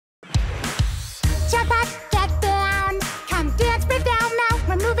your butt, get down. Come dance me down now.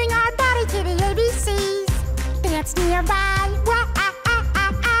 We're moving our body to the ABCs. Dance nearby, wow.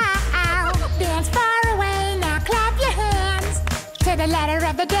 Dance far away, now clap your hands. To the letter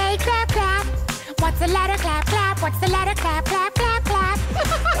of the day, clap, clap. What's the letter? Clap, clap. What's the letter? Clap, clap, clap, clap.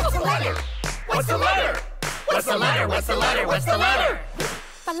 What's the letter? What's the letter? What's the letter? What's the letter? What's the letter?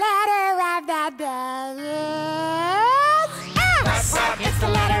 The letter of the day is S. Clap, clap. It's the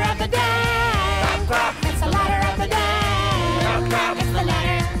letter of the day. Clap, clap. It's the letter of the day. Clap, clap. It's the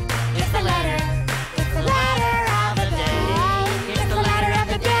letter. It's the letter. It's the letter of the day. It's the letter of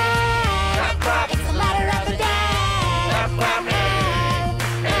the day. Clap, clap. It's the letter of the day. Clap, clap.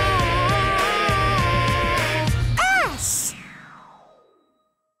 S.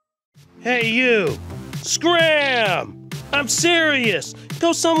 Hey, you! Scram! I'm serious!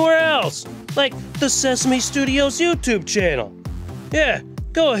 Go somewhere else! Like the Sesame Studios YouTube channel. Yeah,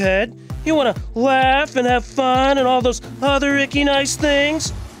 go ahead. You wanna laugh and have fun and all those other icky nice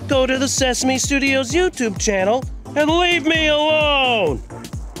things? Go to the Sesame Studios YouTube channel and leave me alone!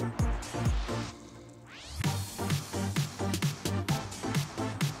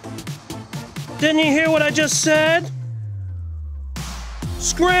 Didn't you hear what I just said?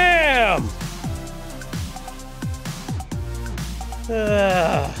 Scram!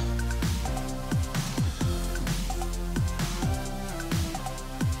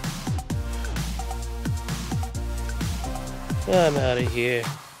 I'm out of here.